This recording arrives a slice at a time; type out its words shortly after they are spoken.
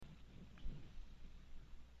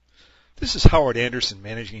This is Howard Anderson,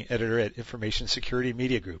 Managing Editor at Information Security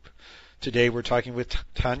Media Group. Today we're talking with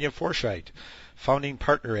Tanya Forsythe, founding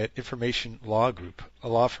partner at Information Law Group, a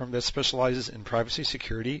law firm that specializes in privacy,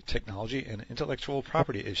 security, technology, and intellectual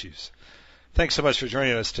property issues. Thanks so much for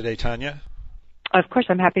joining us today, Tanya. Of course,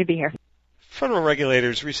 I'm happy to be here. Federal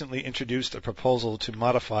regulators recently introduced a proposal to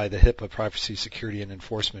modify the HIPAA privacy, security, and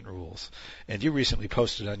enforcement rules, and you recently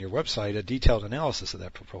posted on your website a detailed analysis of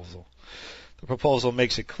that proposal. The proposal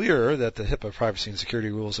makes it clearer that the HIPAA privacy and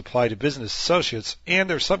security rules apply to business associates and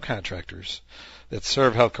their subcontractors that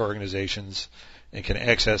serve healthcare organizations and can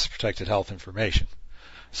access protected health information.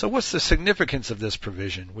 So what's the significance of this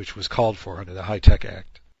provision, which was called for under the HITECH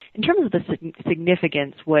Act? In terms of the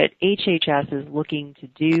significance, what HHS is looking to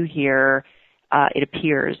do here, it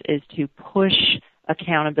appears, is to push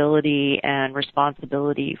accountability and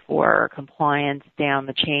responsibility for compliance down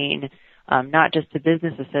the chain, not just to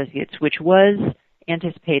business associates, which was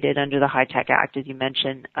anticipated under the HITECH Act, as you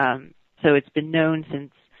mentioned. So it's been known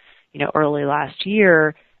since, early last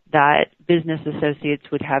year that business associates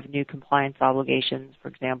would have new compliance obligations, for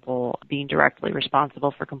example, being directly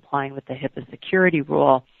responsible for complying with the HIPAA security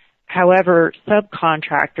rule. However,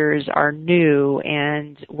 subcontractors are new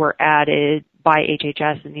and were added by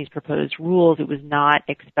HHS in these proposed rules. It was not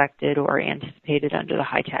expected or anticipated under the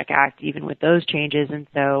HITECH Act, even with those changes. And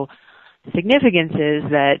so the significance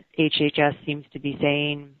is that HHS seems to be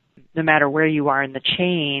saying no matter where you are in the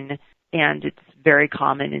chain, and it's very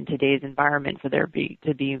common in today's environment for there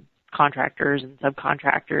to be contractors and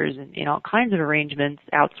subcontractors and in all kinds of arrangements,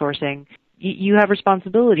 outsourcing, you have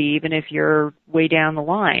responsibility even if you're way down the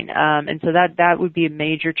line. And so that would be a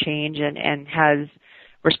major change and has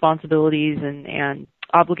responsibilities and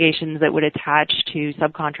obligations that would attach to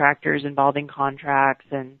subcontractors involving contracts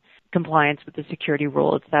and compliance with the security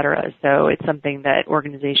rule, et cetera. So it's something that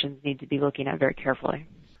organizations need to be looking at very carefully.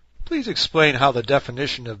 Please explain how the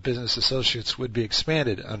definition of business associates would be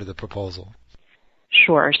expanded under the proposal.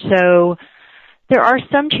 Sure. So there are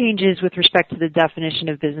some changes with respect to the definition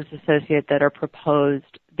of business associate that are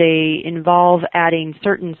proposed. They involve adding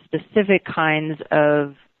certain specific kinds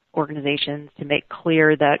of organizations to make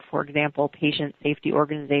clear that, for example, patient safety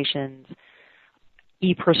organizations,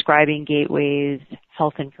 e-prescribing gateways,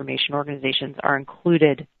 health information organizations are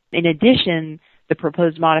included. In addition, the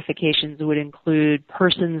proposed modifications would include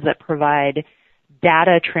persons that provide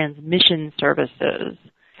data transmission services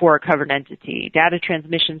for a covered entity, data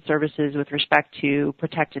transmission services with respect to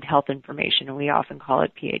protected health information, and we often call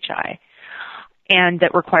it PHI, and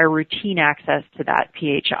that require routine access to that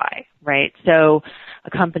PHI, right? So a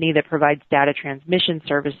company that provides data transmission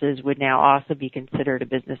services would now also be considered a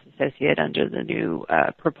business associate under the new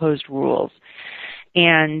proposed rules.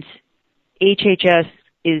 And HHS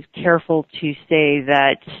is careful to say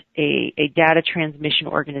that a data transmission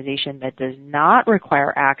organization that does not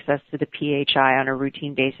require access to the PHI on a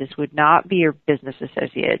routine basis would not be a business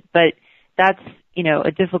associate. But that's,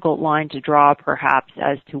 a difficult line to draw perhaps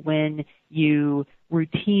as to when you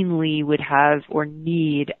routinely would have or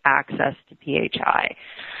need access to PHI.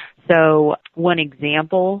 So one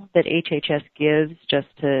example that HHS gives, just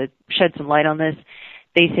to shed some light on this,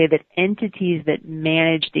 they say that entities that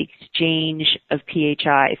manage the exchange of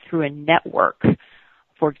PHI through a network,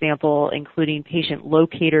 for example, including patient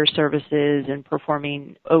locator services and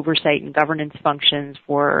performing oversight and governance functions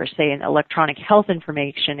for, say, an electronic health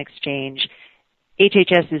information exchange,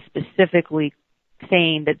 HHS is specifically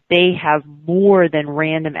saying that they have more than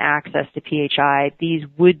random access to PHI. These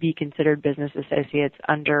would be considered business associates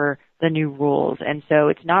under the new rules. And so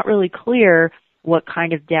it's not really clear what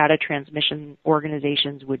kind of data transmission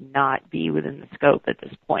organizations would not be within the scope at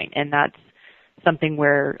this point. And that's something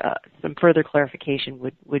where some further clarification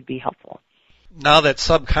would be helpful. Now that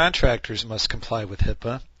subcontractors must comply with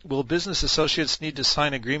HIPAA, will business associates need to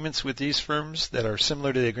sign agreements with these firms that are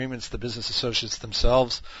similar to the agreements the business associates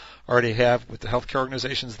themselves already have with the healthcare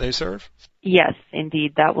organizations they serve? Yes,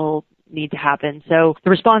 indeed, that will need to happen. So the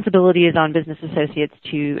responsibility is on business associates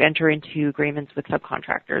to enter into agreements with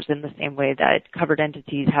subcontractors in the same way that covered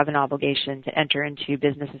entities have an obligation to enter into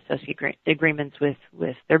business associate agreements with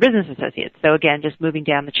their business associates. So again, just moving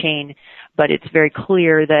down the chain, but it's very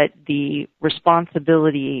clear that the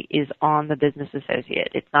responsibility is on the business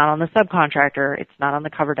associate. It's not on the subcontractor. It's not on the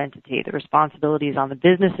covered entity. The responsibility is on the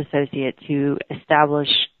business associate to establish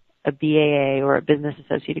a BAA or a business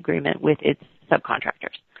associate agreement with its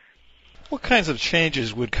subcontractors. What kinds of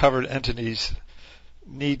changes would covered entities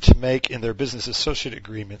need to make in their business associate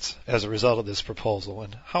agreements as a result of this proposal,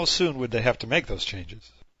 and how soon would they have to make those changes?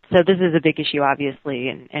 So this is a big issue, obviously,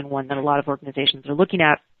 and one that a lot of organizations are looking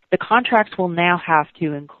at. The contracts will now have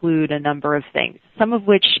to include a number of things, some of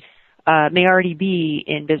which may already be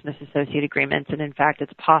in business associate agreements. And in fact,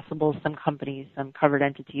 it's possible some companies, some covered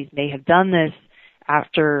entities may have done this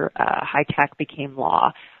after high-tech became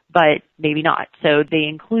law, but maybe not. So they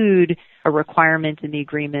include a requirement in the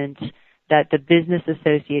agreement that the business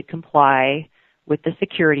associate comply with the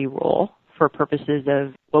security rule for purposes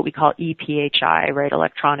of what we call EPHI, right,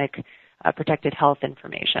 electronic protected health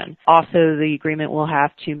information. Also, the agreement will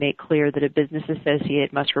have to make clear that a business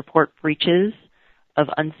associate must report breaches of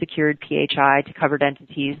unsecured PHI to covered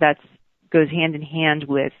entities. That goes hand in hand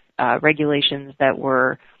with regulations that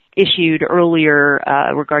were issued earlier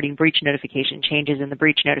regarding breach notification, changes in the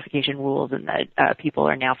breach notification rules, and that people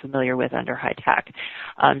are now familiar with under high-tech.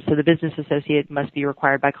 So the business associate must be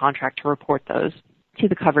required by contract to report those to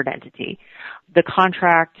the covered entity. The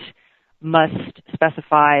contract must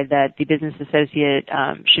specify that the business associate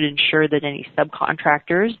should ensure that any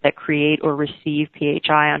subcontractors that create or receive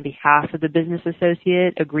PHI on behalf of the business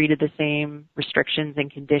associate agree to the same restrictions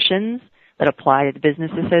and conditions that apply to the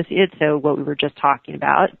business associate. So what we were just talking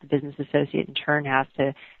about, the business associate in turn has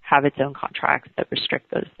to have its own contracts that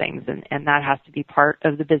restrict those things, and that has to be part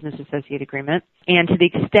of the business associate agreement. And to the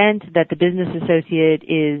extent that the business associate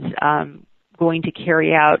is going to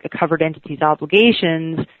carry out a covered entity's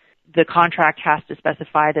obligations, the contract has to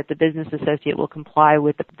specify that the business associate will comply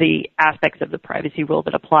with the aspects of the privacy rule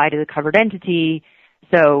that apply to the covered entity.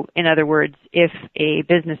 So, in other words, if a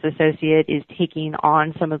business associate is taking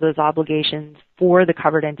on some of those obligations for the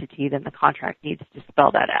covered entity, then the contract needs to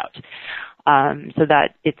spell that out so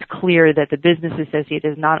that it's clear that the business associate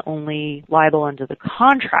is not only liable under the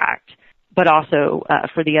contract, but also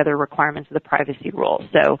for the other requirements of the privacy rule.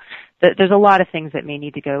 So there's a lot of things that may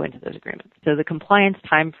need to go into those agreements. So the compliance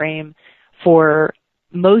time frame for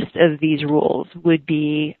most of these rules would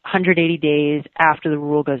be 180 days after the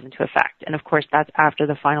rule goes into effect. And of course, that's after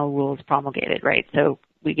the final rule is promulgated, right? So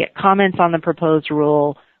we get comments on the proposed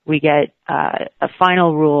rule, we get a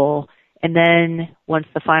final rule, and then once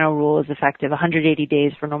the final rule is effective, 180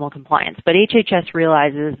 days for normal compliance. But HHS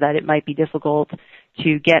realizes that it might be difficult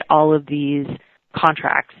to get all of these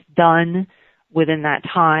contracts done within that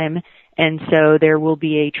time, and so there will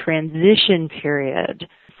be a transition period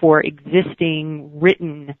for existing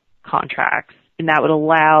written contracts, and that would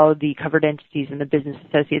allow the covered entities and the business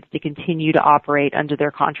associates to continue to operate under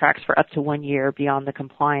their contracts for up to 1 year beyond the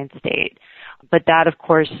compliance date. But that, of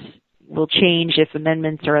course, will change if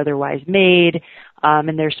amendments are otherwise made,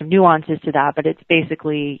 and there's some nuances to that, but it's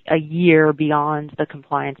basically a year beyond the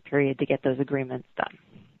compliance period to get those agreements done.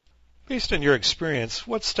 Based on your experience,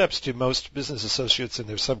 what steps do most business associates and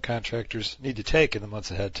their subcontractors need to take in the months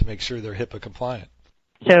ahead to make sure they're HIPAA compliant?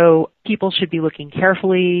 So people should be looking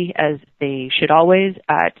carefully, as they should always,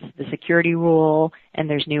 at the security rule, and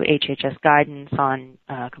there's new HHS guidance on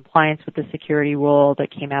compliance with the security rule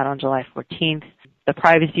that came out on July 14th. The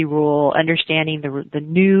privacy rule, understanding the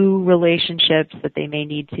new relationships that they may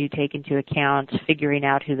need to take into account, figuring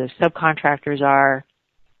out who those subcontractors are.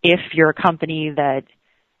 If you're a company that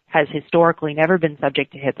has historically never been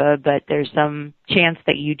subject to HIPAA, but there's some chance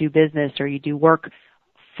that you do business or you do work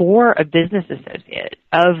for a business associate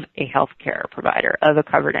of a healthcare provider, of a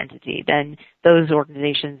covered entity, then those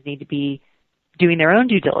organizations need to be doing their own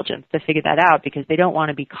due diligence to figure that out, because they don't want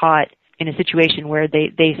to be caught in a situation where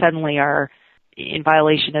they suddenly are in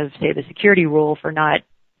violation of, say, the security rule for not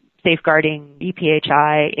safeguarding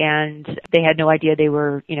EPHI, and they had no idea they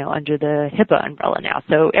were, under the HIPAA umbrella now.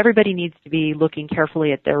 So everybody needs to be looking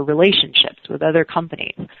carefully at their relationships with other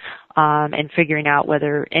companies and figuring out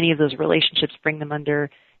whether any of those relationships bring them under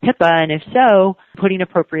HIPAA, and if so, putting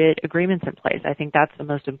appropriate agreements in place. I think that's the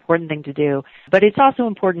most important thing to do. But it's also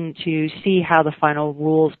important to see how the final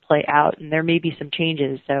rules play out, and there may be some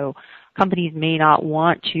changes. So companies may not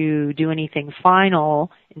want to do anything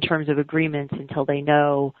final in terms of agreements until they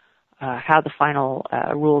know how the final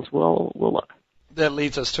rules will look. That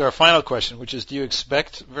leads us to our final question, which is, do you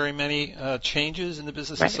expect very many changes in the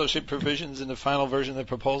business associate provisions in the final version of the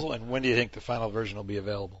proposal, and when do you think the final version will be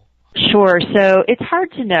available? Sure. So it's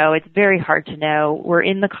hard to know. It's very hard to know. We're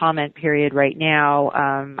in the comment period right now.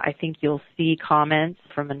 I think you'll see comments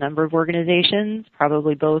from a number of organizations,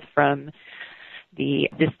 probably both from the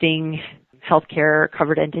existing healthcare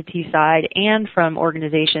covered entity side and from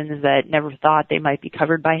organizations that never thought they might be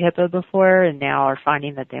covered by HIPAA before and now are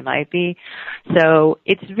finding that they might be. So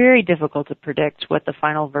it's very difficult to predict what the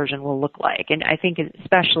final version will look like. And I think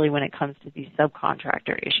especially when it comes to these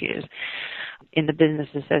subcontractor issues in the business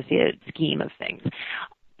associate scheme of things.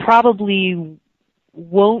 Probably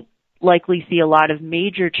won't likely see a lot of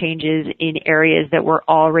major changes in areas that were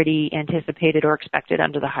already anticipated or expected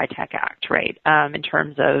under the HITECH Act, right? In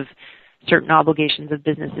terms of certain obligations of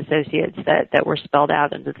business associates that were spelled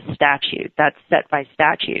out into the statute. That's set by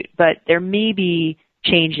statute. But there may be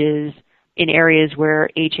changes in areas where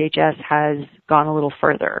HHS has gone a little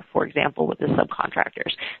further, for example, with the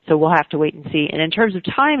subcontractors. So we'll have to wait and see. And in terms of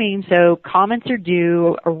timing, so comments are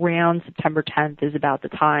due around September 10th is about the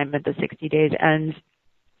time that the 60 days ends.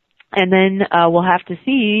 And then we'll have to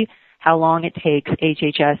see how long it takes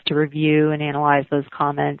HHS to review and analyze those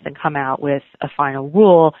comments and come out with a final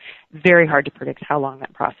rule. Very hard to predict how long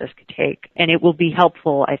that process could take. And it will be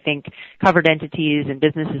helpful, I think, covered entities and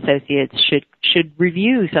business associates should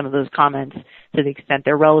review some of those comments to the extent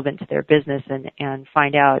they're relevant to their business and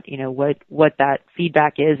find out, what that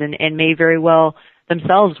feedback is and may very well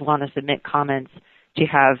themselves want to submit comments to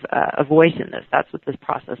have a voice in this. That's what this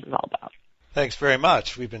process is all about. Thanks very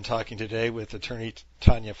much. We've been talking today with attorney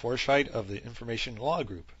Tanya Forsythe of the Information Law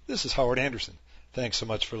Group. This is Howard Anderson. Thanks so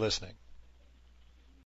much for listening.